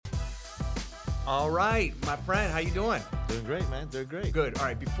All right, my friend, how you doing? Doing great, man. Doing great. Good. All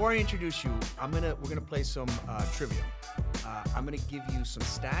right, before I introduce you, we're gonna play some trivia. I'm gonna give you some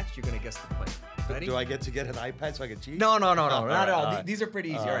stats. You're gonna guess the player. Ready? Do I get to get an iPad so I can cheat? No, not right, at all. all right. These are pretty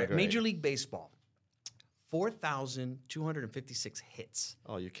easy. All right, great. Major League Baseball, 4,256 hits.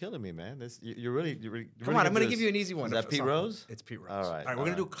 Oh, you're killing me, man. You're really Come on, I'm gonna give you an easy one. Is that Pete Rose? It's Pete Rose. All right. All right, we're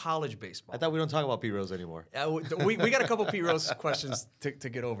gonna do college baseball. I thought we don't talk about Pete Rose anymore. We got a couple Pete Rose questions to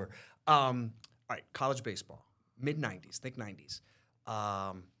get over. All right, college baseball, mid-'90s, think '90s.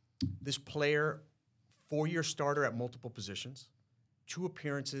 This player, 4-year starter at multiple positions, 2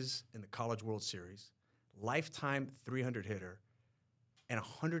 appearances in the College World Series, lifetime 300 hitter, and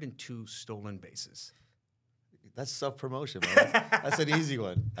 102 stolen bases. That's self-promotion, man. That's an easy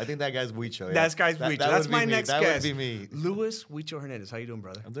one. I think that guy's Wicho. Yeah. That's Wicho. That's my next guess. That would be me. Louis Wicho Hernandez. How you doing,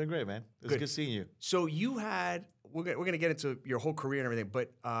 brother? I'm doing great, man. It's good seeing you. So you had, we're going to get into your whole career and everything,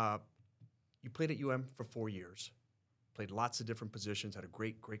 but you played at UM for 4 years, played lots of different positions, had a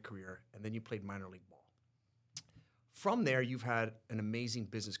great career, and then you played minor league ball. From there, you've had an amazing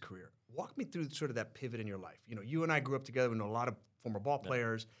business career. Walk me through sort of that pivot in your life. You know, you and I grew up together. We know a lot of former ball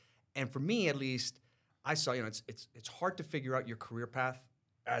players, and for me, at least, I saw, it's hard to figure out your career path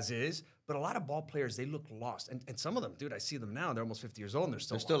as is, but a lot of ball players, they look lost. And some of them, dude, I see them now, they're almost 50 years old and they're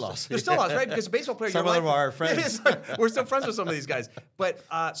still lost. They're still lost, right? Because a baseball player, some of them are our friends. We're still friends with some of these guys. But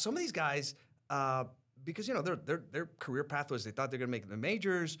some of these guys, because, their career path was they thought they're going to make the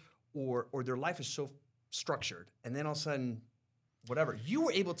majors or their life is so structured. And then all of a sudden, whatever. You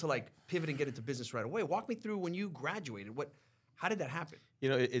were able to pivot and get into business right away. Walk me through when you graduated. How did that happen?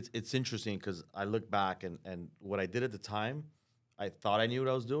 It's interesting because I look back and what I did at the time, I thought I knew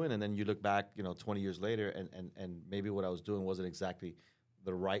what I was doing, and then you look back, 20 years later, and maybe what I was doing wasn't exactly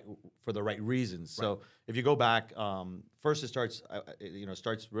for the right reasons. Right. So if you go back, first it starts,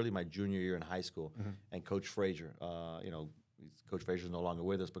 starts really my junior year in high school, and Coach Frazier, Coach Frazier's no longer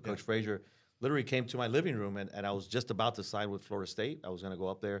with us, but Coach Frazier literally came to my living room, and I was just about to sign with Florida State. I was going to go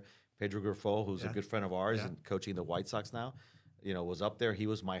up there. Pedro Grifol, who's a good friend of ours and coaching the White Sox now, was up there. He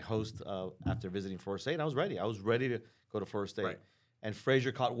was my host after visiting Florida State. And I was ready. I was ready to go to Florida State. Right. And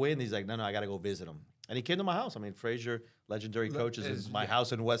Frazier caught wind. He's like, no, I got to go visit him. And he came to my house. I mean, Frazier, legendary coach, is in my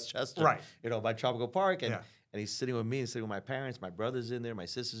house in Westchester, right? By Tropical Park. And he's sitting with me and sitting with my parents. My brother's in there. My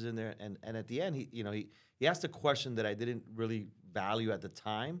sister's in there. And at the end, he asked a question that I didn't really value at the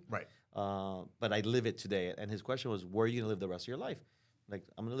time. Right. But I live it today. And his question was, where are you going to live the rest of your life? Like,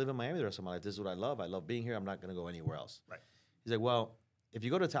 I'm going to live in Miami the rest of my life. This is what I love. I love being here. I'm not going to go anywhere else. Right. He's like, well, if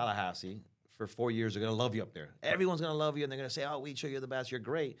you go to Tallahassee for 4 years, they're going to love you up there. Everyone's going to love you, and they're going to say, oh, Wicho, you're the best, you're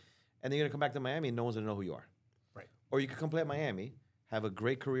great. And then you're going to come back to Miami, and no one's going to know who you are. Right. Or you could come play at Miami, have a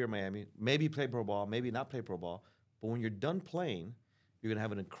great career in Miami, maybe play pro ball, maybe not play pro ball. But when you're done playing, you're going to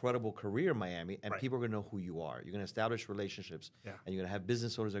have an incredible career in Miami, and people are going to know who you are. You're going to establish relationships, and you're going to have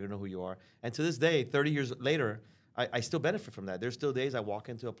business owners that are going to know who you are. And to this day, 30 years later, I still benefit from that. There's still days I walk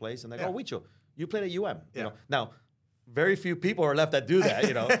into a place, and they go, oh, Wicho, you played at UM. Now, very few people are left that do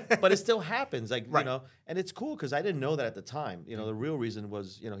that, but it still happens, and it's cool because I didn't know that at the time. The real reason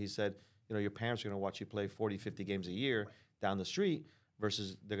was, he said, your parents are going to watch you play 40, 50 games a year down the street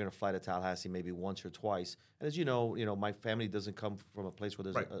versus they're going to fly to Tallahassee maybe once or twice. And as you know, my family doesn't come from a place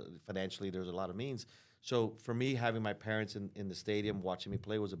where there's financially there's a lot of means. So for me, having my parents in the stadium watching me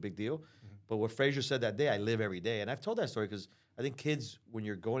play was a big deal. Mm-hmm. But what Frazier said that day, I live every day. And I've told that story because I think kids, when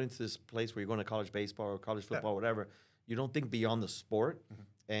you're going into this place where you're going to college baseball or college football, whatever, you don't think beyond the sport.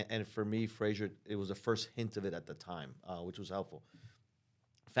 Mm-hmm. And for me, Frazier, it was the first hint of it at the time, which was helpful.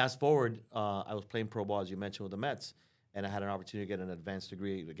 Fast forward, I was playing pro ball, as you mentioned, with the Mets, and I had an opportunity to get an advanced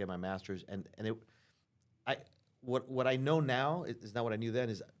degree, to get my master's. What I know now is not what I knew then,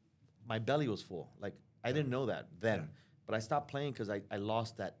 is my belly was full. Like, I didn't know that then. But I stopped playing because I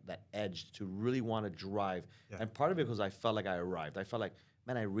lost that edge to really want to drive. Yeah. And part of it was I felt like I arrived. I felt like,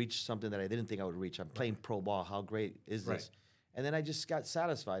 man, I reached something that I didn't think I would reach. I'm playing pro ball. How great is this? And then I just got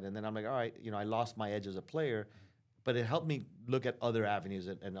satisfied. And then I'm like, all right, I lost my edge as a player. But it helped me look at other avenues.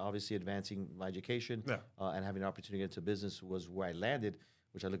 And obviously advancing my education and having an opportunity to get into business was where I landed,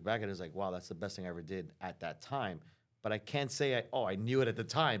 which I look back at it as like, wow, that's the best thing I ever did at that time. But I can't say, I knew it at the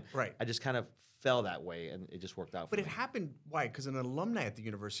time. Right. I just kind of fell that way, and it just worked out for me. But it happened, why? Because an alumni at the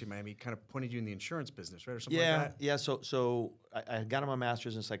University of Miami kind of pointed you in the insurance business, right? Or something like that? Yeah. So I got my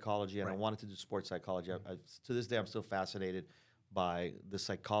master's in psychology, and I wanted to do sports psychology. To this day, I'm still fascinated by the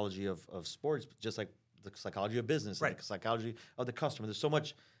psychology of sports, just like the psychology of business, and the psychology of the customer. There's so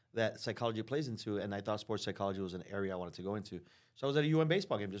much that psychology plays into, and I thought sports psychology was an area I wanted to go into. So I was at a UM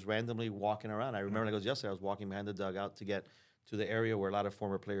baseball game, just randomly walking around. I remember like it was yesterday, I was walking behind the dugout to get to the area where a lot of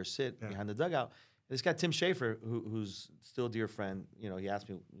former players sit behind the dugout. This guy, Tim Schaefer, who's still a dear friend, he asked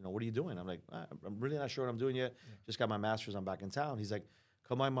me, what are you doing? I'm like, I'm really not sure what I'm doing yet. Just got my master's. I'm back in town. He's like,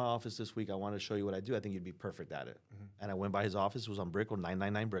 come by my office this week. I want to show you what I do. I think you'd be perfect at it. And I went by his office. It was on Brickell,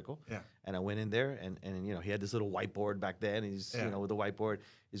 999 Brickell. Yeah. And I went in there, and he had this little whiteboard back then. And he's, with the whiteboard,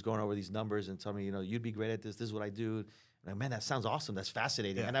 he's going over these numbers and telling me, you'd be great at this. This is what I do. And I'm like, man, that sounds awesome. That's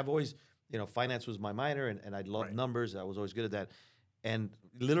fascinating. Yeah. And I've always, finance was my minor, and I loved numbers. I was always good at that. And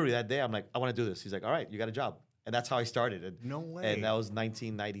literally that day, I'm like, I want to do this. He's like, all right, you got a job. And that's how I started. And, no way. And that was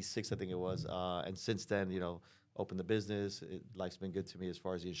 1996, I think it was. And since then, opened the business. Life's been good to me as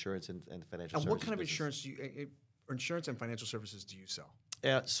far as the insurance and the financial services. And what kind of business. insurance and financial services do you sell?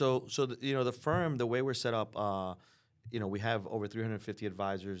 Yeah, so the firm, the way we're set up, we have over 350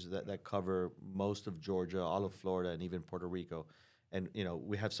 advisors that cover most of Georgia, all of Florida, and even Puerto Rico. And,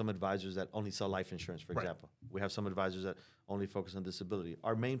 we have some advisors that only sell life insurance, for example. We have some advisors that only focus on disability.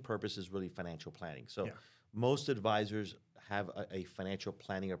 Our main purpose is really financial planning. So most advisors have a financial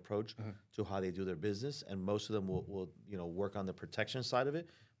planning approach to how they do their business, and most of them will work on the protection side of it,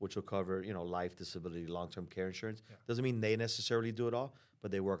 which will cover, life, disability, long-term care insurance. Doesn't mean they necessarily do it all,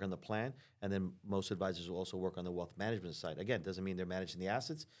 but they work on the plan. And then most advisors will also work on the wealth management side. Again, doesn't mean they're managing the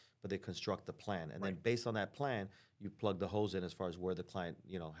assets, but they construct the plan. And then based on that plan, you plug the holes in as far as where the client,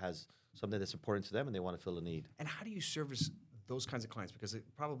 has something that's important to them and they want to fill a need. And how do you service those kinds of clients? Because it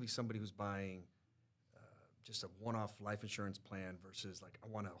probably somebody who's buying just a one-off life insurance plan versus like,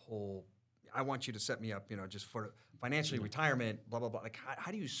 I want you to set me up, just for financially retirement, blah, blah, blah. Like,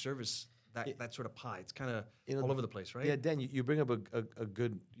 how do you service that sort of pie? It's kind of all over the place, right? Yeah, Dan, you bring up a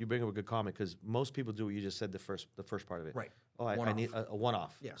good comment, because most people do what you just said, the first part of it. Right. Oh, I need a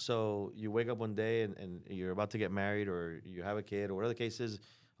one-off. Yeah. So you wake up one day and you're about to get married, or you have a kid, or whatever the case is.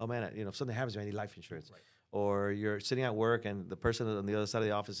 Oh man, if something happens, I need life insurance. Right. Or you're sitting at work and the person on the other side of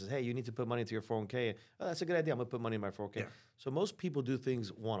the office says, hey, you need to put money into your 401k. Oh, that's a good idea. I'm going to put money in my 401k. Yeah. So most people do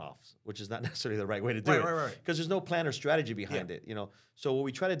things one-offs, which is not necessarily the right way to do it. Right. Because there's no plan or strategy behind it. So what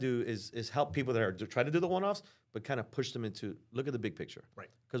we try to do is help people that are trying to do the one-offs, but kind of push them into look at the big picture. Right.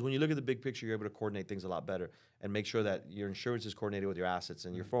 Because when you look at the big picture, you're able to coordinate things a lot better and make sure that your insurance is coordinated with your assets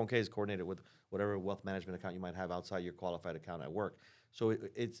and your 401k is coordinated with whatever wealth management account you might have outside your qualified account at work. So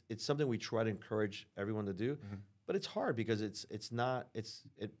it's something we try to encourage everyone to do. But it's hard because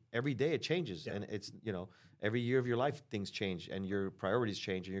every day it changes, and it's every year of your life things change, and your priorities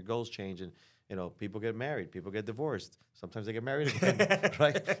change, and your goals change, and people get married, people get divorced, sometimes they get married again,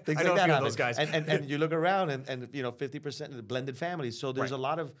 right? Things I know like a few that of those guys, and you look around and 50% blended families, so there's a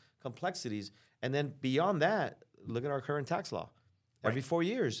lot of complexities, and then beyond that, look at our current tax law. Every 4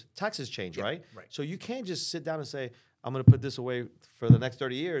 years, taxes change, right? So you can't just sit down and say, I'm going to put this away for the next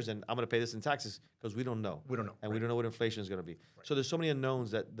 30 years, and I'm going to pay this in taxes, because we don't know. And we don't know what inflation is going to be. So there's so many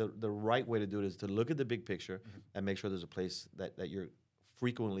unknowns that the right way to do it is to look at the big picture and make sure there's a place that you're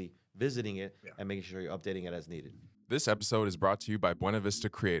frequently visiting it and making sure you're updating it as needed. This episode is brought to you by Buena Vista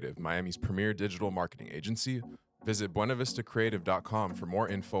Creative, Miami's premier digital marketing agency. Visit buenavistacreative.com for more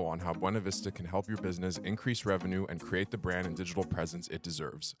info on how Buena Vista can help your business increase revenue and create the brand and digital presence it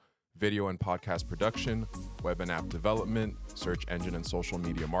deserves. Video and podcast production, web and app development, search engine and social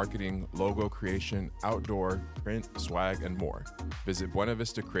media marketing, logo creation, outdoor, print, swag, and more. Visit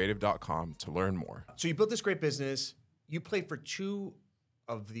buenavistacreative.com to learn more. So you built this great business. You played for two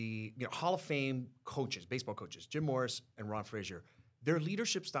of the Hall of Fame coaches, baseball coaches, Jim Morris and Ron Frazier. Their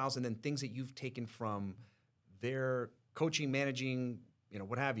leadership styles and then things that you've taken from their coaching, managing,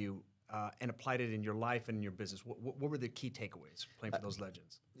 what have you, and applied it in your life and in your business. What were the key takeaways playing for those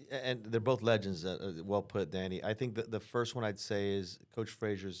legends? And they're both legends. Well put, Danny. I think the first one I'd say is Coach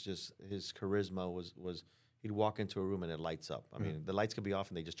Frazier's his charisma was he'd walk into a room and it lights up. I mean, the lights could be off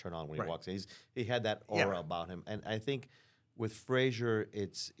and they just turn on when he walks in. He had that aura about him. And I think with Frazier,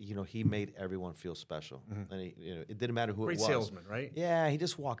 it's, he made everyone feel special. And it didn't matter who it was. Great salesman, right? Yeah, he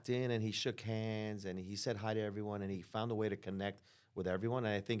just walked in and he shook hands and he said hi to everyone and he found a way to connect with everyone.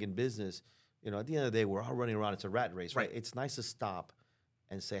 And I think in business, at the end of the day, we're all running around. It's a rat race, right? It's nice to stop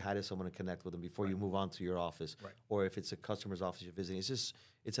and say hi to someone and connect with them before you move on to your office. Right. Or if it's a customer's office you're visiting.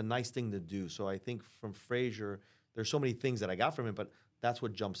 It's a nice thing to do. So I think from Frazier, there's so many things that I got from him, but that's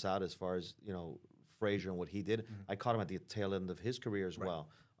what jumps out as far as, Frazier and what he did. I caught him at the tail end of his career as well.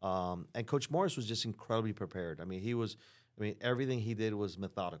 And Coach Morris was just incredibly prepared. I mean, everything he did was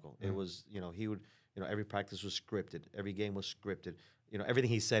methodical. It was, he would, every practice was scripted. Every game was scripted. Everything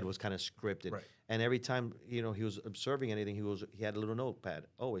he said was kind of scripted. Right. And every time, he was observing anything, he had a little notepad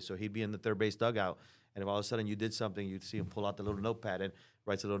always. So he'd be in the third base dugout, and if all of a sudden you did something, you'd see him pull out the little notepad and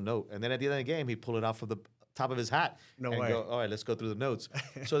writes a little note. And then at the end of the game, he'd pull it out from the top of his hat No and way. go, all right, let's go through the notes.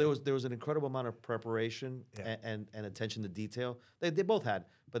 So there was an incredible amount of preparation and attention to detail. They both had,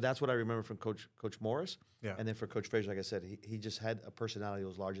 but that's what I remember from Coach Morris. Yeah. And then for Coach Frazier, like I said, he just had a personality that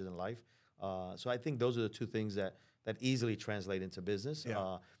was larger than life. So I think those are the two things that easily translate into business.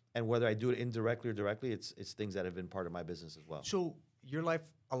 Yeah. And whether I do it indirectly or directly, it's things that have been part of my business as well. So your life,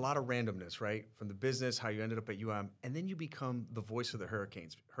 a lot of randomness, right? From the business, how you ended up at and then you become the voice of the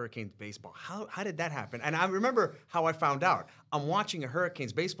Hurricanes baseball. How did that happen? And I remember how I found out. I'm watching a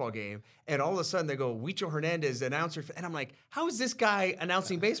Hurricanes baseball game, and all of a sudden they go, Wicho Hernandez, announcer. And I'm like, how is this guy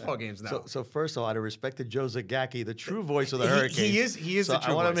announcing baseball games now? So first of all, out of respect to Joe Zagacki, the true voice of the Hurricanes. He is so the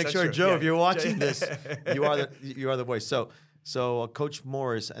true voice. I want to make That's sure, true. Joe, Yeah. if you're watching this, you are the voice. So Coach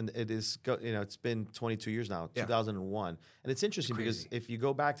Morris, and it's been 22 years now, 2001. And it's interesting because if you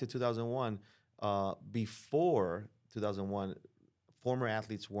go back to 2001, before 2001, former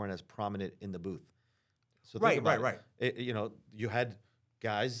athletes weren't as prominent in the booth. So think about it. You had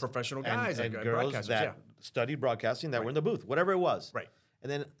guys, professional guys, and like girls broadcasters, that studied broadcasting that were in the booth, whatever it was. Right.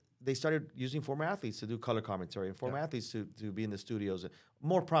 And then they started using former athletes to do color commentary and former athletes to be in the studios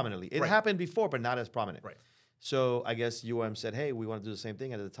more prominently. It happened before, but not as prominent. Right. So I guess said, hey, we want to do the same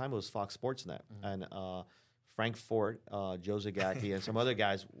thing. And at the time, it was Fox Sports Net. And Frank Fort, Joe Zagacki, and some other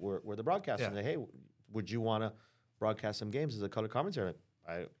guys were the broadcasters. Yeah. And they, hey, would you want to broadcast some games as a color commentator?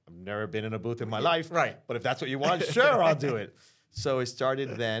 I've never been in a booth in my life. Right. But if that's what you want, sure, I'll do it. So it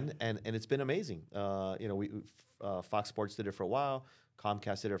started then, and it's been amazing. Fox Sports did it for a while.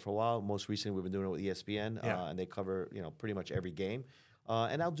 Comcast did it for a while. Most recently, we've been doing it with ESPN, and they cover pretty much every game.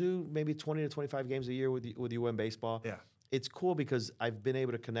 And I'll do maybe 20 to 25 games a year with baseball. Yeah. It's cool because I've been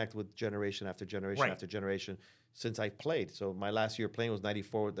able to connect with generation after generation after generation since I played. So my last year playing was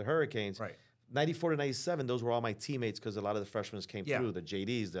 94 with the Hurricanes. Right. 94 to 97, those were all my teammates because a lot of the freshmen came through, the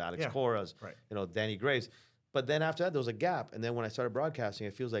JDs, the Alex Coras, Danny Graves. But then after that, there was a gap. And then when I started broadcasting,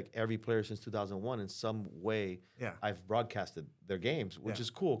 it feels like every player since 2001 in some way I've broadcasted their games, which is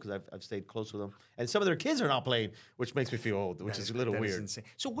cool because I've stayed close with them. And some of their kids are not playing, which makes me feel old, which is a little weird. Insane.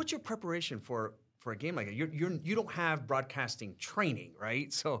 So what's your preparation for a game like that? You don't have broadcasting training,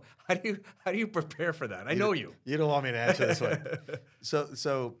 right? So how do you prepare for that? I know you. You don't want me to answer this one.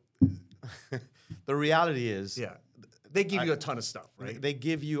 So the reality is they give you a ton of stuff, right? They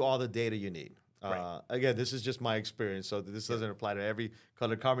give you all the data you need. Again, this is just my experience, so this doesn't apply to every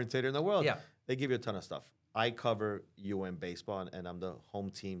color commentator in the world. Yeah. They give you a ton of stuff. I cover baseball, and I'm the home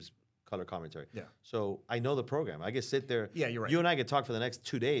team's color commentary. Yeah. So I know the program. I can sit there. Yeah, you're right. You and I can talk for the next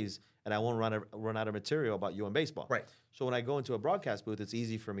 2 days, and I won't run out of material about baseball. Right. So when I go into a broadcast booth, it's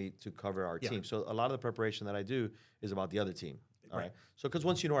easy for me to cover our team. So a lot of the preparation that I do is about the other team. All right. So because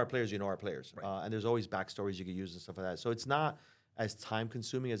once you know our players, you know our players. Right. And there's always backstories you can use and stuff like that. So it's not as time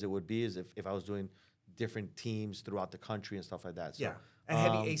consuming as it would be as if I was doing different teams throughout the country and stuff like that. So, and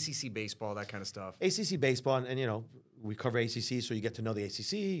heavy ACC baseball, that kind of stuff. ACC baseball, and we cover ACC, so you get to know the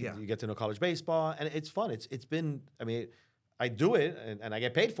ACC, you get to know college baseball, and it's fun. It's been, I do it and I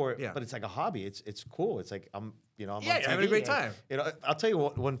get paid for it, but it's like a hobby. It's cool. It's like I'm on TV, having a great time. I'll tell you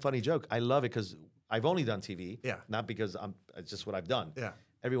one funny joke. I love it because I've only done TV, not because it's just what I've done. Yeah.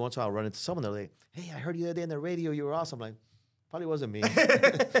 Every once in a while, I'll run into someone. They're like, "Hey, I heard you the other day on the radio. You were awesome." I'm like, probably wasn't me.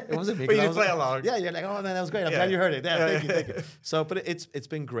 It wasn't me. But you didn't play along. Yeah, you're like, oh man, that was great. I'm glad you heard it. Yeah, thank you. So, but it's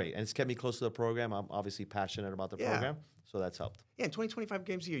been great, and it's kept me close to the program. I'm obviously passionate about the program, so that's helped. Yeah, and 25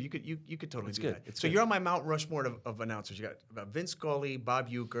 games a year, you could totally do good. that. It's so good. you're on my Mount Rushmore of announcers. You got Vince Scully, Bob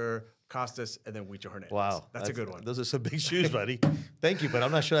Uecker, Costas, and then Wicho Hernandez. Wow, that's a good one. Those are some big shoes, buddy. Thank you, but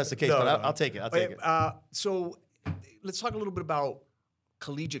I'm not sure that's the case. No, but no. I'll take it. I'll take it. So let's talk a little bit about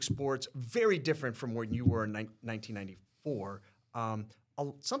collegiate sports. Very different from when you were in 1994.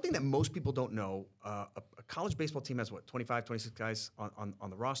 Something that most people don't know, a college baseball team has 25, 26 guys on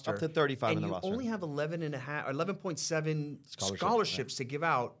the roster. Up to 35 in the roster. And you only have 11.7 scholarships to give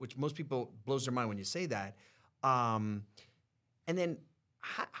out, which most people blows their mind when you say that. And then,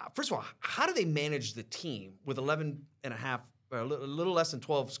 first of all, how do they manage the team with 11 and a half, a little less than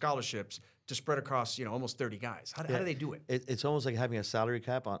 12 scholarships to spread across, almost 30 guys? How do they do it? It's almost like having a salary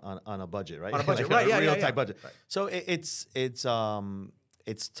cap on a budget, right? On a budget, like right? a real tight budget. Right. So it's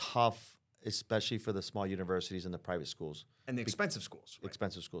tough, especially for the small universities and the private schools And the expensive schools. Right?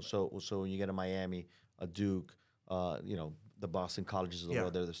 Expensive schools. So when you get a Miami, a Duke, the Boston colleges of the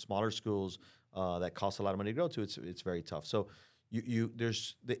world, they're the smaller schools that cost a lot of money to go to. It's very tough. So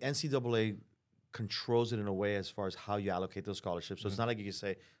there's the NCAA controls it in a way as far as how you allocate those scholarships. So it's not like you can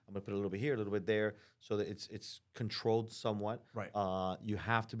say, I'm going to put a little bit here, a little bit there, so that it's controlled somewhat. Right. You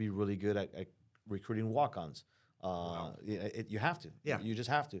have to be really good at recruiting walk-ons. You have to. Yeah. You just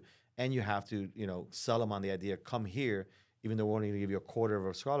have to. And you have to, sell them on the idea, come here, even though we're only going to give you a quarter of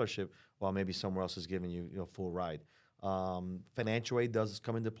a scholarship, while maybe somewhere else is giving you, full ride. Financial aid does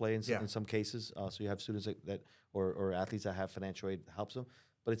come into play in some cases. So you have students that or athletes that have financial aid helps them,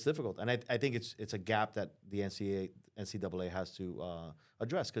 but it's difficult. And I think it's a gap that the NCAA has to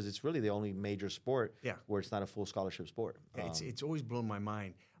address, because it's really the only major sport where it's not a full scholarship sport. It's always blown my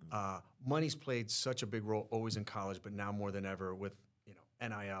mind. Money's played such a big role always in college, but now more than ever with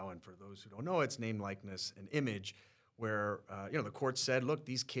NIL, and for those who don't know, it's name, likeness, and image, where the court said, look,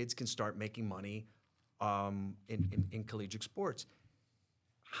 these kids can start making money in collegiate sports.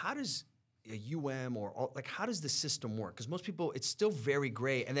 How does a UM how does the system work? Because most people, it's still very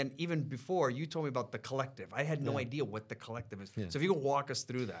gray. And then even before, you told me about the collective. I had no idea what the collective is. Yeah. So if you could walk us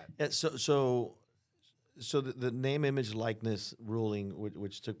through that. Yeah, so the name, image, likeness ruling,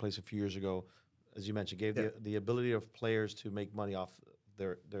 which took place a few years ago, as you mentioned, gave the ability of players to make money off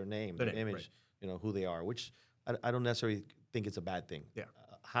their name, their image, right. Who they are, which I don't necessarily think it's a bad thing. Yeah.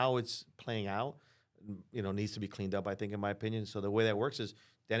 How it's playing out, needs to be cleaned up, I think, in my opinion. So the way that works is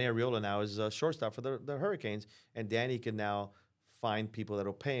Danny Arriola now is a shortstop for the Hurricanes, and Danny can now find people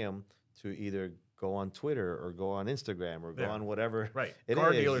that'll pay him to either go on Twitter or go on Instagram or go on whatever it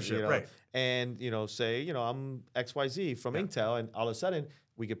Car is, dealership, right? And say, I'm XYZ from Intel, and all of a sudden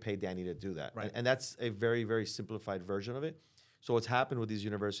we could pay Danny to do that. Right. And that's a very, very simplified version of it. So what's happened with these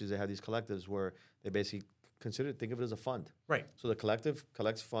universities, they have these collectives where they basically think of it as a fund. Right. So the collective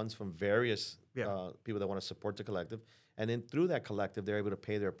collects funds from various people that want to support the collective, and then through that collective, they're able to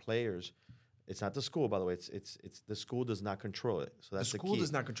pay their players. It's not the school, by the way. It's the school does not control it. So that's the school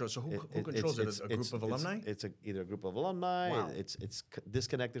does not control. So who controls it? A group of alumni? It's either a group of alumni. Wow. It's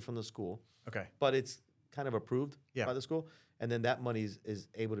disconnected from the school. Okay. But it's kind of approved by the school, and then that money is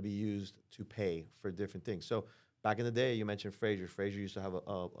able to be used to pay for different things. So back in the day, you mentioned Frazier. Frazier used to have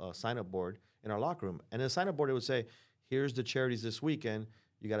a sign-up board in our locker room. And in the sign-up board, it would say, here's the charities this weekend.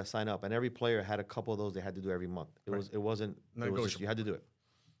 You got to sign up. And every player had a couple of those they had to do every month. It wasn't just, you had to do it.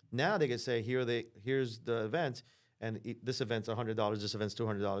 Now they could say, here's the events, and this event's $100, this event's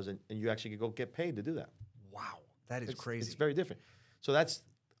 $200, and you actually could go get paid to do that. Wow, that is crazy. It's very different. So that's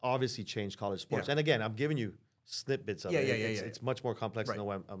obviously changed college sports. Yeah. And again, I'm giving you snippets of it. It's much more complex than the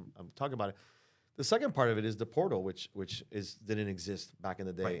way I'm talking about it. The second part of it is the portal, which didn't exist back in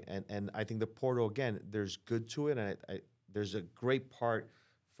the day, and I think the portal, again, there's good to it, and there's a great part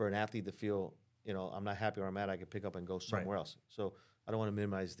for an athlete to feel, I'm not happy where I'm at, I can pick up and go somewhere else. So I don't want to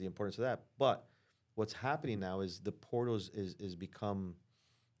minimize the importance of that, but what's happening now is the portal is become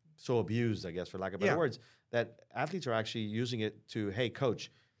so abused, I guess, for lack of better words, that athletes are actually using it to, hey, coach,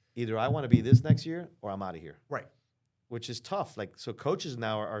 either I want to be this next year or I'm out of here. Right. Which is tough. Like, so coaches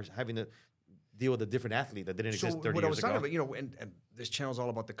now are having to deal with a different athlete that didn't exist 30 years ago. What I was talking about, and this channel's all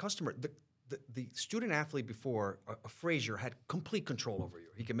about the customer. The student athlete before, a Frazier, had complete control over you.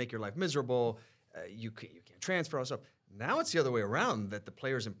 He can make your life miserable. You can't transfer all stuff. Now it's the other way around, that the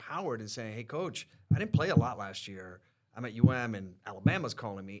player's empowered and saying, hey, coach, I didn't play a lot last year. I'm at UM and Alabama's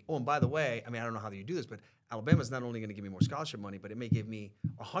calling me. Oh, and by the way, I don't know how you do this, but Alabama's not only going to give me more scholarship money, but it may give me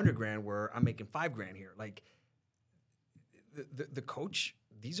 $100,000 where I'm making $5,000 here. Like, the coach,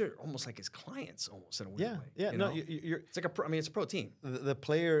 these are almost like his clients, almost in a weird way. Yeah, no, it's like it's a pro team. The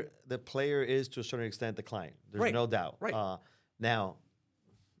player is to a certain extent the client. There's no doubt. Right. Now,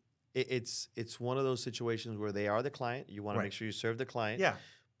 it's one of those situations where they are the client. You want to make sure you serve the client. Yeah.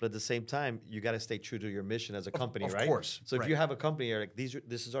 But at the same time, you got to stay true to your mission as a company, right? Of course. So if you have a company, you're like,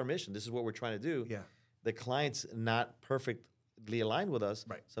 this is our mission. This is what we're trying to do. Yeah. The client's not perfectly aligned with us.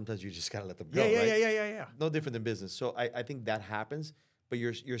 Right. Sometimes you just got to let them go. Yeah. No different than business. So I think that happens. But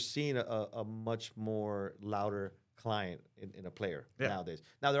you're seeing a much more louder client in a player nowadays.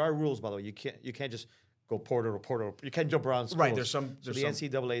 Now there are rules, by the way. You can't just go portal to portal. You can't jump around schools. Right. The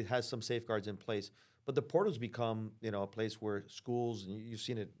NCAA has some safeguards in place, but the portal's become a place where schools, and you've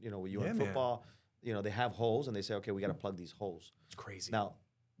seen it with UM football. They have holes and they say, okay, we got to plug these holes. It's crazy. Now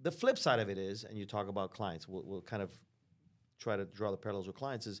the flip side of it is, and you talk about clients, we'll kind of try to draw the parallels with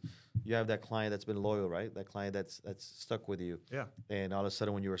clients, is you have that client that's been loyal, right? That client that's stuck with you. Yeah. And all of a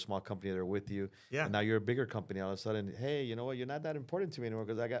sudden, when you were a small company, they're with you. Yeah. And now you're a bigger company. All of a sudden, hey, you know what? You're not that important to me anymore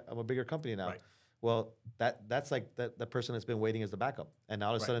because I'm a bigger company now. Right. Well, that's like the person that's been waiting as the backup. And now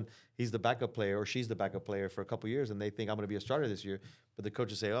all of a sudden, he's the backup player or she's the backup player for a couple of years, and they think I'm going to be a starter this year. But the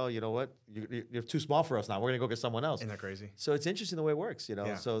coaches say, oh, you know what? You're too small for us now. We're going to go get someone else. Isn't that crazy? So it's interesting the way it works,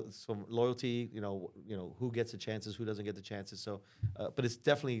 Yeah. So loyalty, who gets the chances, who doesn't get the chances. So, but it's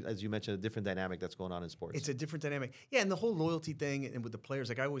definitely, as you mentioned, a different dynamic that's going on in sports. It's a different dynamic. Yeah, and the whole loyalty thing and with the players,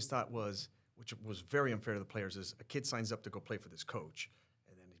 like I always thought was which was very unfair to the players, is a kid signs up to go play for this coach,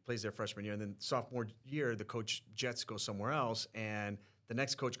 and then he plays their freshman year, and then sophomore year the coach jets go somewhere else, and the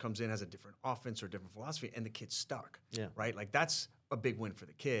next coach comes in, has a different offense or different philosophy, and the kid's stuck. Yeah. Right? Like that's a big win for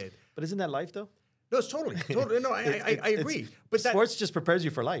the kid. But isn't that life though? No, it's totally. No, I agree. But sports just prepares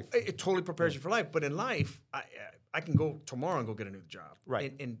you for life. It totally prepares you for life. But in life, I can go tomorrow and go get a new job.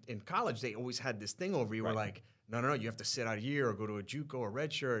 Right. In college, they always had this thing over you where like, no, you have to sit out a year or go to a JUCO or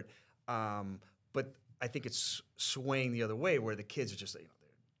red shirt. But I think it's swaying the other way where the kids are just, they're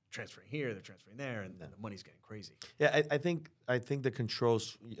transferring here, they're transferring there, and the money's getting crazy. Yeah, I think the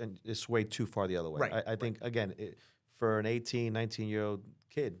controls is way too far the other way. Right. I think again, for an 18, 19-year-old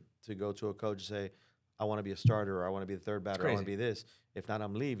kid to go to a coach and say, I want to be a starter, or I want to be the third batter, I want to be this. If not,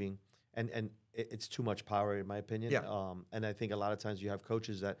 I'm leaving. And it's too much power, in my opinion. Yeah. And I think a lot of times you have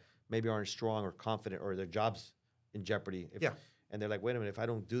coaches that maybe aren't strong or confident, or their job's in jeopardy. And they're like, wait a minute, if I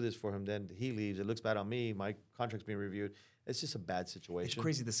don't do this for him, then he leaves. It looks bad on me. My contract's being reviewed. It's just a bad situation. It's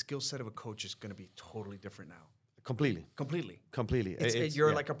crazy. The skill set of a coach is going to be totally different now. Completely.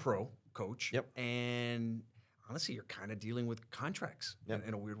 You're like a pro coach. Yep. And honestly, you're kind of dealing with contracts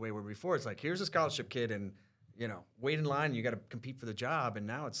in a weird way, where before it's like, here's a scholarship kid and, wait in line, you got to compete for the job. And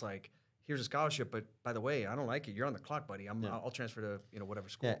now it's like, here's a scholarship, but by the way, I don't like it. You're on the clock, buddy. I'll transfer to, whatever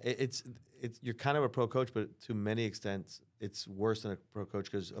school. Yeah, it's you're kind of a pro coach, but to many extents, it's worse than a pro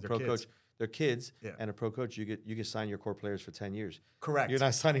coach, because a pro coach, they're kids, and a pro coach, you get sign your core players for 10 years. Correct. You're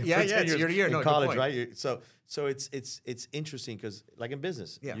not signing for 10 years year to year. in college, right? So it's interesting, because like in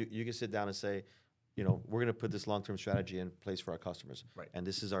business, you can sit down and say, we're going to put this long-term strategy in place for our customers. Right. And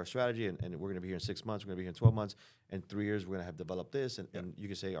this is our strategy, and we're going to be here in 6 months, we're going to be here in 12 months, and 3 years, we're going to have developed this. And you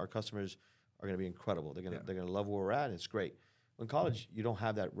can say our customers are going to be incredible. They're going to love where we're at, and it's great. In college, you don't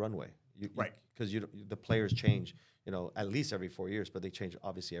have that runway. Because the players change, at least every 4 years, but they change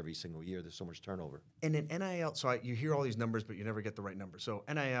obviously every single year. There's so much turnover. And in NIL, so you hear all these numbers, but you never get the right number. So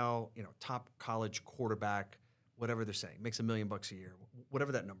NIL, top college quarterback, whatever they're saying, makes $1 million a year,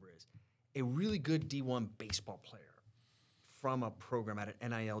 whatever that number is. A really good D1 baseball player from a program at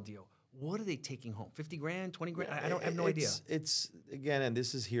an NIL deal, what are they taking home? 50 grand, 20 grand? I have no idea. It's again, and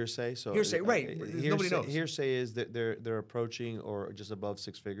this is hearsay. So hearsay, right? Nobody knows. Hearsay is that they're approaching or just above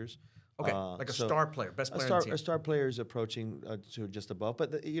 6 figures. Okay, like a star player, best player on the team. A star player is approaching to just above.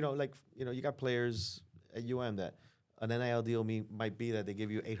 But you got players at that an NIL deal might be that they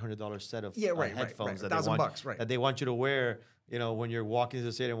give you $800 set of headphones that $1,000, that they want you to wear. When you're walking to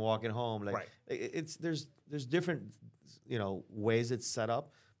the stadium, walking home, there's different ways it's set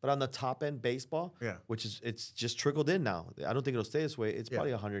up. But on the top end baseball, which is it's just trickled in now. I don't think it'll stay this way. It's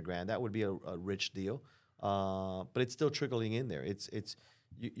probably $100 grand. That would be a rich deal, but it's still trickling in there.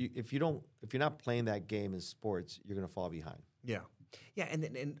 If you're not playing that game in sports, you're gonna fall behind. Yeah,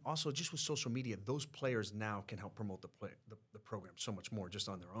 and also just with social media, those players now can help promote the program so much more just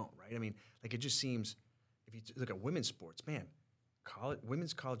on their own, right? I mean, like it just seems, if you look at women's sports, man,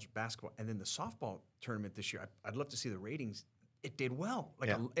 women's college basketball, and then the softball tournament this year, I'd love to see the ratings. It did well.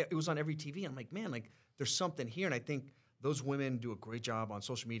 It was on every TV. I'm like, man, there's something here. And I think those women do a great job on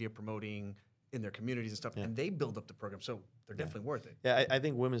social media promoting in their communities and stuff, and they build up the program. So they're definitely worth it. Yeah, I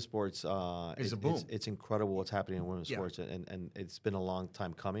think women's sports is a boom. It's incredible what's happening in women's sports, and it's been a long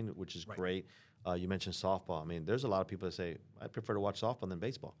time coming, which is great. You mentioned softball. I mean, there's a lot of people that say, I prefer to watch softball than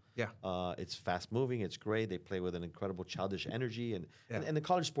baseball. Yeah. It's fast moving. It's great. They play with an incredible childish energy. And the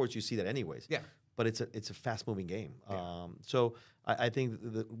college sports, you see that anyways. Yeah. But it's a fast moving game. Yeah. So I think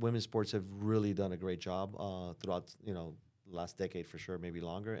the women's sports have really done a great job throughout, the last decade for sure, maybe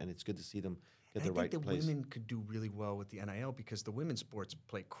longer. And it's good to see them get the right place. I think the women could do really well with the NIL because the women's sports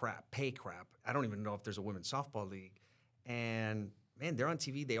pay crap. I don't even know if there's a women's softball league. And man, they're on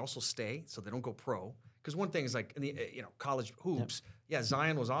TV. They also stay, so they don't go pro. Because one thing is like in the college hoops. Yeah,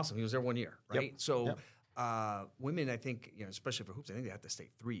 Zion was awesome. He was there 1 year, right? Yep. So women, I think, especially for hoops, I think they have to stay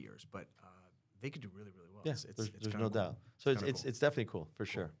 3 years, but they could do really, really well. Yeah, there's no doubt. So it's definitely cool for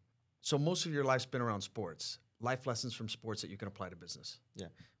sure. So most of your life's been around sports. Life lessons from sports that you can apply to business. Yeah.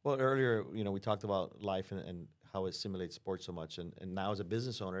 Well, earlier, we talked about life and how it simulates sports so much, and now as a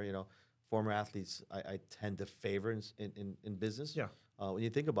business owner, former athletes, I tend to favor in business. Yeah. When you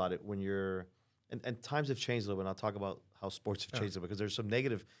think about it, when you're and times have changed a little bit. And I'll talk about how sports have changed a little because there's some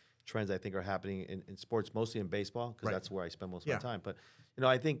negative trends I think are happening in sports, mostly in baseball, because that's where I spend most of my time. But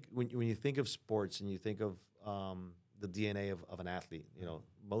I think when you think of sports and you think of the DNA of an athlete,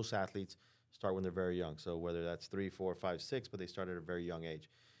 most athletes start when they're very young. So whether that's 3, 4, 5, 6, but they start at a very young age,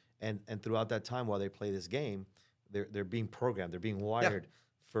 and throughout that time while they play this game, they're being programmed, they're being wired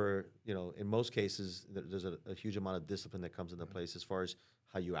for, in most cases, there's a huge amount of discipline that comes into place as far as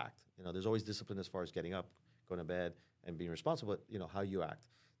how you act. There's always discipline as far as getting up, going to bed, and being responsible, but, how you act.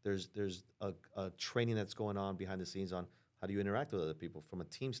 There's a training that's going on behind the scenes on how do you interact with other people from a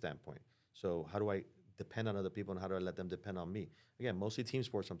team standpoint. So how do I depend on other people, and how do I let them depend on me? Again, mostly team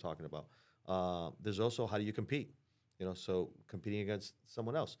sports I'm talking about. There's also how do you compete? So competing against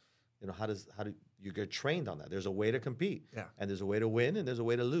someone else. How do you get trained on that? There's a way to compete, and there's a way to win, and there's a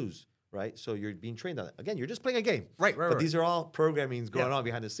way to lose, right? So you're being trained on that. Again, you're just playing a game, But these are all programmings going on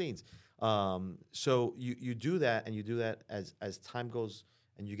behind the scenes. So you do that, and you do that as time goes,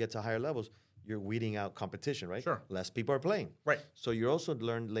 and you get to higher levels. You're weeding out competition, right? Sure. Less people are playing, Right. So you also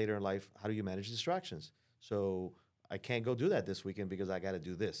learn later in life how do you manage distractions. So I can't go do that this weekend because I got to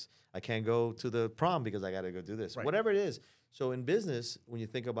do this. I can't go to the prom because I got to go do this. Right. Whatever it is. So in business, when you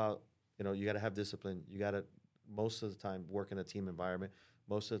think about, you got to have discipline. You got to, most of the time, work in a team environment.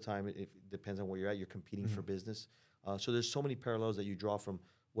 Most of the time, it depends on where you're at. You're competing for business. So there's so many parallels that you draw from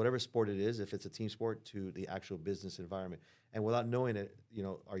whatever sport it is, if it's a team sport, to the actual business environment. And without knowing it,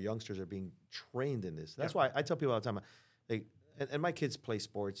 our youngsters are being trained in this. That's why I tell people all the time, and my kids play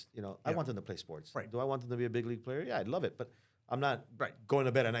sports. I want them to play sports. Right. Do I want them to be a big league player? Yeah, I'd love it. But I'm not going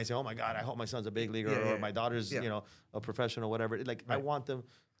to bed at night saying, oh, my God, I hope my son's a big leaguer or my daughter's a professional, whatever. I want them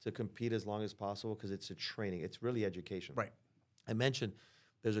to compete as long as possible because it's a training. It's really education. Right. I mentioned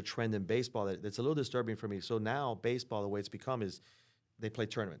there's a trend in baseball that's a little disturbing for me. So now baseball, the way it's become is they play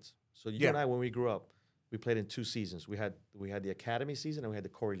tournaments. So you and I, when we grew up, we played in 2 seasons. We had the academy season and we had the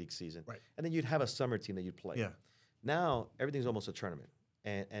Corey League season. Right. And then you'd have a summer team that you'd play. Yeah. Now everything's almost a tournament.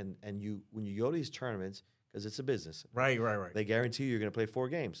 And you when you go to these tournaments, because it's a business. Right. They guarantee you're going to play 4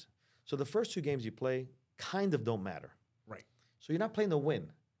 games. So the first 2 games you play kind of don't matter. Right. So you're not playing to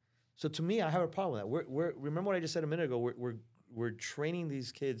win. So to me, I have a problem with that. We're remember what I just said a minute ago. We're training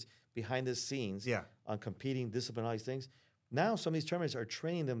these kids behind the scenes on competing, discipline, all these things. Now some of these tournaments are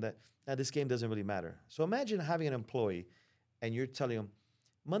training them that this game doesn't really matter. So imagine having an employee and you're telling them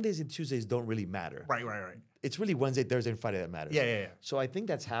Mondays and Tuesdays don't really matter. Right. It's really Wednesday, Thursday, and Friday that matters. Yeah. So I think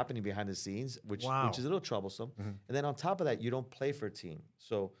that's happening behind the scenes, which is a little troublesome. Mm-hmm. And then on top of that, you don't play for a team.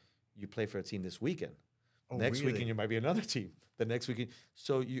 So you play for a team this weekend. Oh, next really? weekend you might be another team. The next weekend,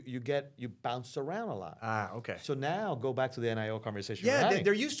 so you bounce around a lot. Okay. So now go back to the NIL conversation. Yeah,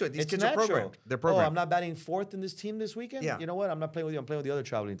 they're used to it. These kids are natural. programmed. They're programmed. Oh, I'm not batting 4th in this team this weekend. Yeah. You know what? I'm not playing with you. I'm playing with the other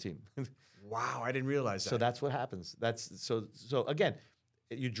traveling team. Wow, I didn't realize that. So that's what happens. So again,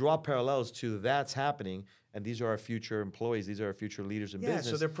 you draw parallels to that's happening, and these are our future employees. These are our future leaders in business.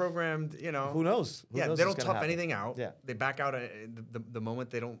 Yeah, so they're programmed. Who knows? They don't tough anything out. Yeah. They back out the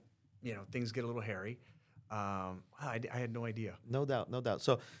moment they don't. Things get a little hairy. I had no idea. No doubt.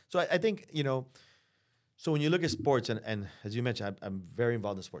 So I think, so when you look at sports, and as you mentioned, I'm very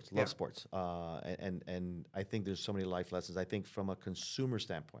involved in sports, love sports. And I think there's so many life lessons. I think from a consumer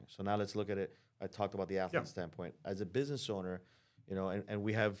standpoint. So now let's look at it. I talked about the athlete standpoint. As a business owner, and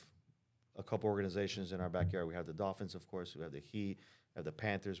we have a couple organizations in our backyard. We have the Dolphins, of course. We have the Heat. We have the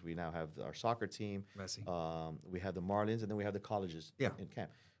Panthers. We now have our soccer team. Messi. We have the Marlins, and then we have the colleges in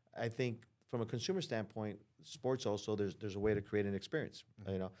camp. I think from a consumer standpoint, sports also, there's a way to create an experience,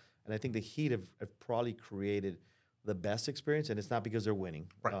 and I think the Heat have probably created the best experience, and it's not because they're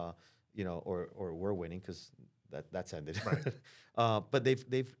winning, right. Or we're winning because that's ended, right. But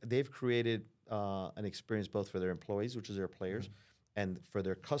they've created an experience both for their employees, which is their players, and for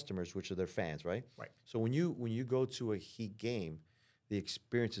their customers, which are their fans, right? Right. So when you go to a Heat game, the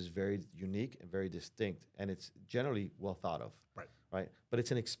experience is very unique and very distinct, and it's generally well thought of. Right, but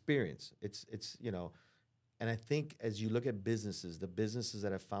it's an experience. It's and I think as you look at businesses, the businesses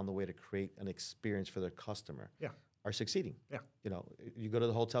that have found a way to create an experience for their customer, are succeeding. Yeah, you go to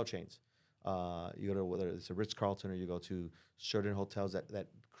the hotel chains, you go to whether it's a Ritz-Carlton or you go to certain hotels that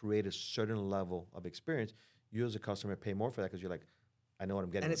create a certain level of experience. You as a customer pay more for that because you're like, I know what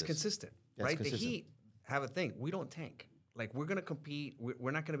I'm getting. And it's this. consistent, right? The Heat have a thing. We don't tank. Like, we're going to compete.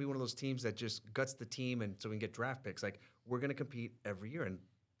 We're not going to be one of those teams that just guts the team and so we can get draft picks. Like, we're going to compete every year. And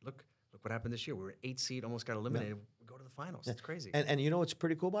look what happened this year. We were 8 seed, almost got eliminated. We go to the finals. It's crazy. And you know what's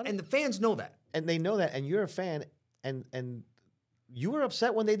pretty cool about it? And the fans know that. And they know that. And you're a fan. And you were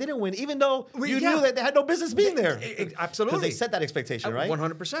upset when they didn't win, even though you knew that they had no business being there. Absolutely. Because they set that expectation, right?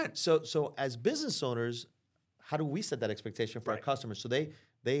 100%. So as business owners, how do we set that expectation for our customers? So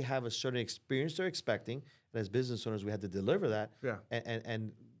they have a certain experience they're expecting. And as business owners, we have to deliver that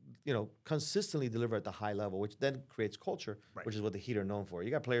and consistently deliver at the high level, which then creates culture, which is what the Heat are known for.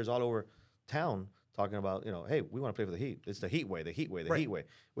 You got players all over town talking about, hey, we want to play for the Heat. It's the Heat way, the Heat way, the Heat way,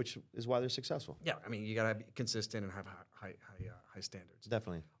 which is why they're successful. Yeah, I mean, you got to be consistent and have high standards.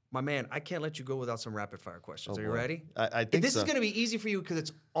 Definitely. My man, I can't let you go without some rapid fire questions. Are you boy. ready? I think this so. is going to be easy for you because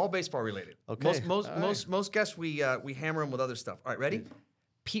it's all baseball related. Okay. Most guests we hammer them with other stuff. All right, ready?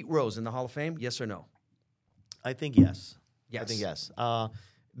 Pete Rose in the Hall of Fame? Yes or no? I think yes. Yes. I think yes.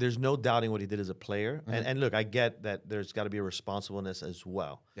 There's no doubting what he did as a player. And look, I get that there's got to be a responsibleness as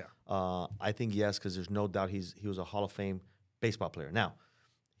well. Yeah. I think yes, because there's no doubt he was a Hall of Fame baseball player. Now,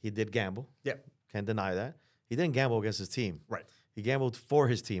 he did gamble. Yeah. Can't deny that. He didn't gamble against his team. Right. He gambled for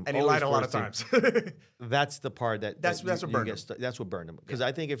his team. And he lied a lot of times. That's the part that's what burned him. That's what burned him. Because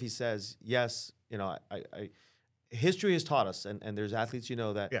I think if he says yes, history has taught us, and there's athletes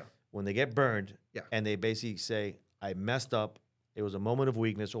that when they get burned and they basically say, I messed up, it was a moment of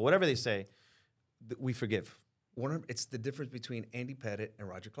weakness, or whatever they say, we forgive. It's the difference between Andy Pettitte and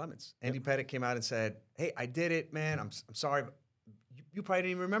Roger Clemens. Andy Pettitte came out and said, hey, I did it, man. I'm sorry. You probably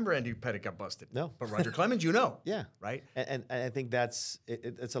didn't even remember Andy Pettitte got busted. No. But Roger Clemens, Yeah. Right? And I think that's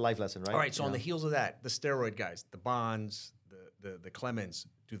it's a life lesson, right? All right, so on the heels of that, the steroid guys, the Bonds, the Clemens,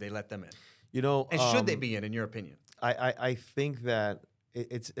 do they let them in? And should they be in your opinion? I think that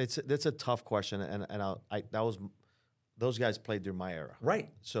it's a tough question, and those guys played during my era. Right.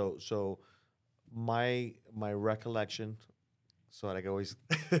 So my recollection, so that I can always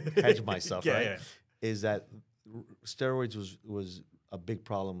hedge myself, right? Is that steroids was a big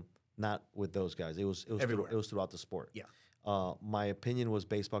problem, not with those guys. It was throughout the sport. Yeah. My opinion was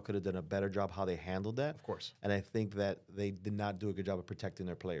baseball could have done a better job how they handled that. Of course. And I think that they did not do a good job of protecting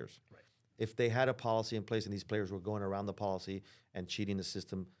their players. Right. If they had a policy in place and these players were going around the policy and cheating the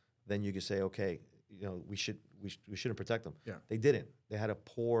system, then you could say, okay, we shouldn't protect them. Yeah. They didn't. They had a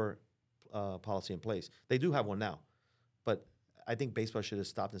poor policy in place. They do have one now, but I think baseball should have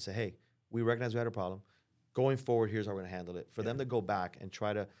stopped and said, hey, we recognize we had a problem. Going forward, here's how we're going to handle it. For them to go back and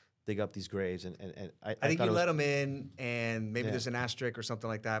try to dig up these graves, and I think you let them in, and maybe there's an asterisk or something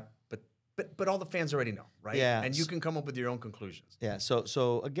like that, but all the fans already know, right? Yeah. And you can come up with your own conclusions. Yeah.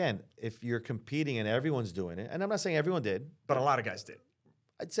 So again, if you're competing and everyone's doing it, and I'm not saying everyone did, But a lot of guys did.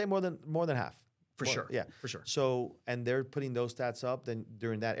 I'd say more than half. For sure. Yeah. For sure. So, and they're putting those stats up then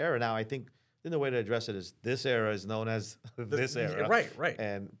during that era. Now, I think then the way to address it is this era is known as this era.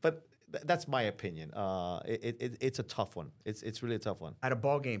 Right. But that's my opinion. It's a tough one. It's really a tough one. At a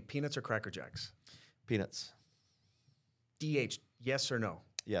ball game, peanuts or Cracker Jacks? Peanuts. DH, yes or no?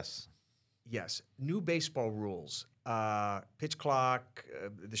 Yes. Yes. New baseball rules, pitch clock,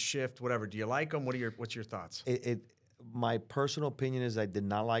 the shift, whatever. Do you like them? What's your thoughts? My personal opinion is I did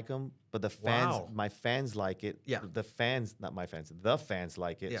not like them, but the fans, my fans like it. Yeah. The fans, not my fans, the fans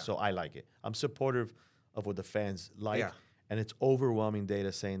like it, so I like it. I'm supportive of what the fans like. Yeah. And it's overwhelming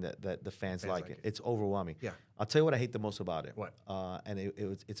data saying that the fans like it. It's overwhelming. Yeah. I'll tell you what I hate the most about it. What? And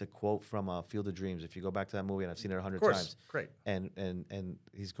it's a quote from Field of Dreams. If you go back to that movie, and I've seen it 100 course. times. Great. And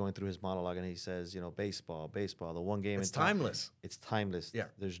he's going through his monologue, and he says, baseball, the one game. It's timeless. It's timeless. Yeah.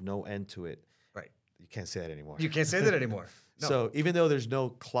 There's no end to it. Right. You can't say that anymore. You can't say that anymore. No. So even though there's no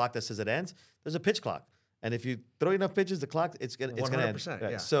clock that says it ends, there's a pitch clock. And if you throw enough pitches, the clock, it's gonna end. 100%,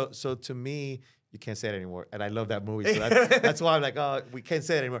 Right. yeah. So to me, you can't say it anymore. And I love that movie. So that's why I'm like, oh, we can't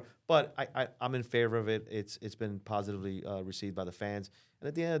say it anymore. But I'm in favor of it. It's been positively received by the fans. And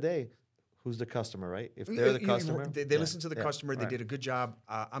at the end of the day, who's the customer, right? If they're the customer. They listen to the customer. They did a good job.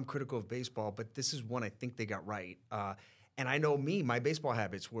 I'm critical of baseball, but this is one I think they got right. And I know my baseball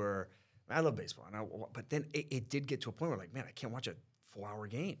habits were, I love baseball. But then it did get to a point where like, man, I can't watch a 4-hour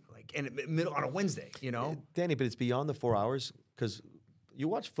game. On a Wednesday, Danny, but it's beyond the 4 hours because you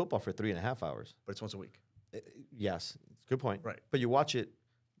watch football for 3.5 hours. But it's once a week. Yes, good point. Right. But you watch it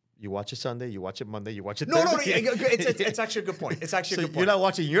Sunday, you watch it Monday, you watch it No, Thursday. it's actually a good point. It's actually a good point. You're not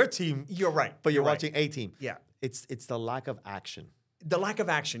watching your team. You're right. But you're watching a team. Yeah. It's the lack of action. The lack of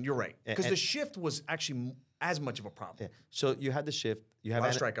action, you're right. Because And- the shift was actually as much of a problem. Yeah. So you had the shift. You have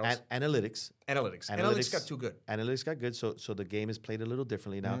lot of strikeouts. Analytics. Analytics got too good. Analytics got good. So the game is played a little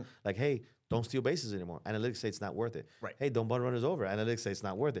differently now. Like, hey, don't steal bases anymore. Analytics say it's not worth it. Right. Hey, don't bunt runners over. Analytics say it's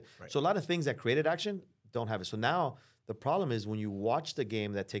not worth it. Right. So a lot of things that created action don't have it. So now the problem is when you watch the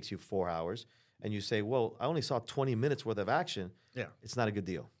game that takes you 4 hours and you say, well, I only saw 20 minutes worth of action. Yeah. It's not a good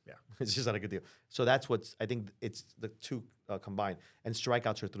deal. Yeah. It's just not a good deal. So that's what's, I think it's the two combined. And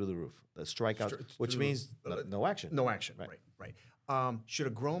strikeouts are through the roof. The strikeouts, which means no action. No action. Right. Should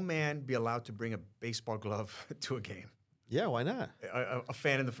a grown man be allowed to bring a baseball glove to a game? Yeah, why not? A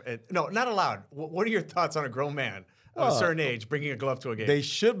fan in the no, not allowed. What are your thoughts on a grown man of a certain age bringing a glove to a game? They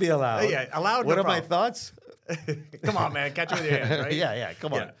should be allowed. Yeah, allowed. What no are my problem. thoughts? Come on, man. Catch it with your hands, right? yeah.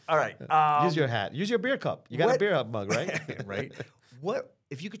 Come on. Yeah. All right. Use your hat. Use your beer cup. You got a what- beer mug, right? Right. What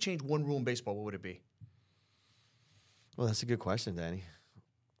if you could change one rule in baseball? What would it be? Well, that's a good question, Danny.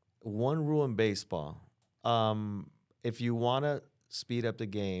 One rule in baseball. If you want to speed up the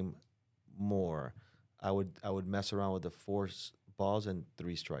game more, I would mess around with the 4 balls and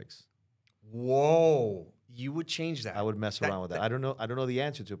 3 strikes. Whoa. You would change that. I would mess around with that. I don't know the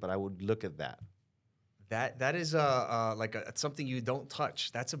answer to it, but I would look at that. That is something you don't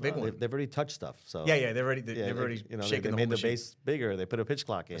touch. That's a big one. They've already touched stuff. So Yeah, they've already shaken they the made whole the machine. base bigger. They put a pitch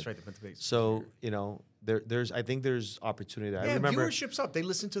clock in. That's right. They put the base. So I think there's opportunity. Yeah, I remember viewership's up. They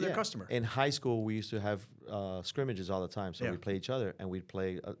listen to their customer. In high school, we used to have scrimmages all the time. So we'd play each other, and we'd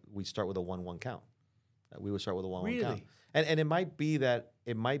start with a 1-1 count. We would start with a 1-1 count. And it might be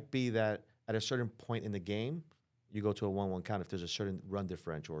that at a certain point in the game, you go to a 1-1 count if there's a certain run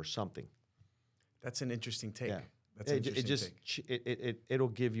differential or something. That's an interesting take. Yeah. That's an interesting take. It'll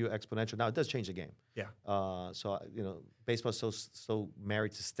give you exponential. Now it does change the game. Yeah. So baseball's so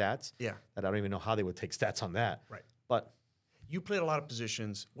married to stats. Yeah. That I don't even know how they would take stats on that. Right. But You played a lot of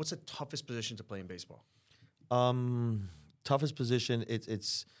positions. What's the toughest position to play in baseball? toughest position.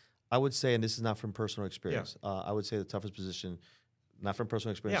 It's I would say, and this is not from personal experience. I would say the toughest position, not from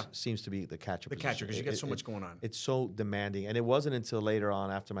personal experience, seems to be the catcher. The catcher, because you get so much going on. It's so demanding, and it wasn't until later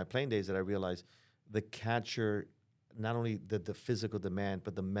on, after my playing days, that I realized the catcher, not only the physical demand,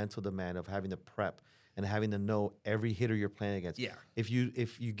 but the mental demand of having to prep and having to know every hitter you're playing against. Yeah. If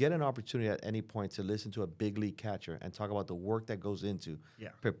you get an opportunity at any point to listen to a big league catcher and talk about the work that goes into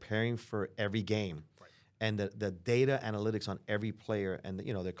preparing for every game, and the data analytics on every player, and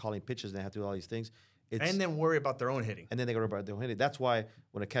they're calling pitches and they have to do all these things. And then worry about their own hitting. And then they go about their own hitting. That's why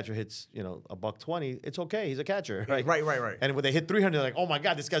when a catcher hits, $120, it's okay. He's a catcher, right? Right. And when they hit 300, they're like, oh my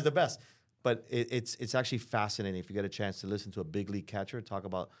God, this guy's the best. But it's actually fascinating if you get a chance to listen to a big league catcher talk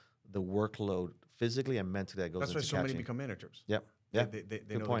about the workload physically and mentally that goes into catching. That's why so many become managers. Yep. They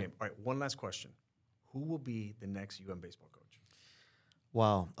Good know point. the game. All right, one last question. Who will be the next UM baseball coach?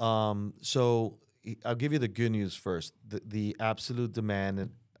 Wow. So I'll give you the good news first. The absolute demand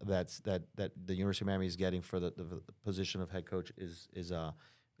that the University of Miami is getting for the position of head coach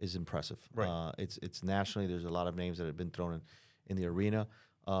is impressive. Right. It's nationally. There's a lot of names that have been thrown in the arena.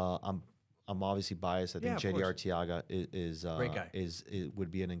 I'm obviously biased. I think JD Arteaga is great guy.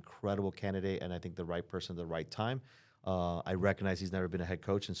 Would be an incredible candidate, and I think the right person at the right time. I recognize he's never been a head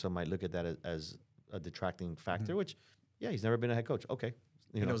coach, and some might look at that as a detracting factor. Which, he's never been a head coach. Okay.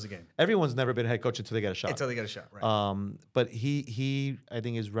 He knows the game. Everyone's never been a head coach until they get a shot. Until they get a shot, right. But he I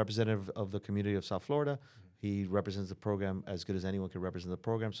think is representative of the community of South Florida. He represents the program as good as anyone could represent the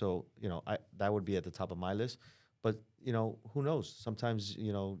program. So, that would be at the top of my list. But, who knows? Sometimes,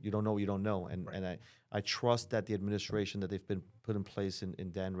 you don't know what you don't know. And I trust that the administration that they've been put in place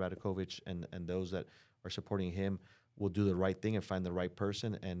in Dan Radakovich and those that are supporting him will do the right thing and find the right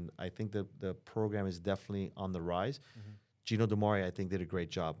person. And I think the program is definitely on the rise. Gino DeMaria, I think, did a great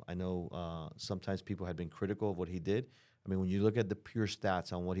job. I know sometimes people had been critical of what he did. I mean, when you look at the pure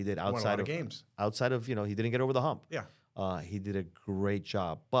stats on what he did outside of games, he didn't get over the hump. Yeah, he did a great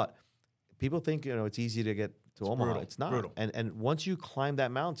job. But people think it's easy to get to Omaha. Brutal. It's not. Brutal. And once you climb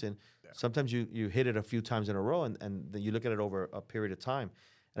that mountain, sometimes you hit it a few times in a row, and then you look at it over a period of time.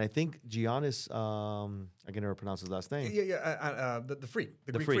 And I think Giannis, I can never pronounce his last name. The freak,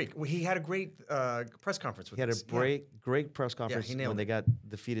 the Greek freak. Well, he had a great press conference with us. He had a great press conference when they got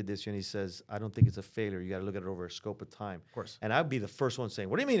defeated this year, and he says, I don't think it's a failure. You got to look at it over a scope of time. Of course. And I'd be the first one saying,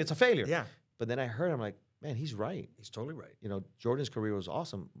 what do you mean it's a failure? Yeah. But then I heard, I'm like, man, he's right. He's totally right. Jordan's career was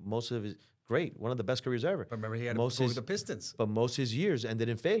awesome. Most of his, great, one of the best careers ever. But remember, he had to go with the Pistons. But most of his years ended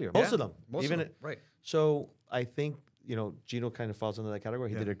in failure. Most of them. Right. So I think, Gino kind of falls into that category.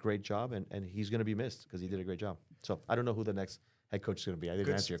 He did a great job, and he's going to be missed because he did a great job. So I don't know who the next head coach is going to be. I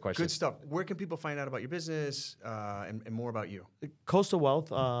didn't answer your question. Good stuff. Where can people find out about your business and more about you? Coastal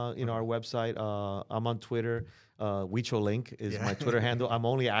Wealth, our website. I'm on Twitter. Wicho Link is my Twitter handle. I'm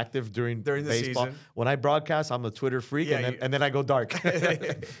only active during the baseball. season. When I broadcast, I'm a Twitter freak, and then I go dark.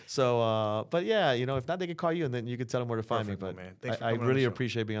 So, but yeah, if not, they can call you, and then you can tell them where to find me. But man. Thanks for I coming on really the show.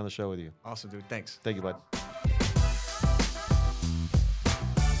 appreciate being on the show with you. Awesome, dude. Thanks. Thank you, bud.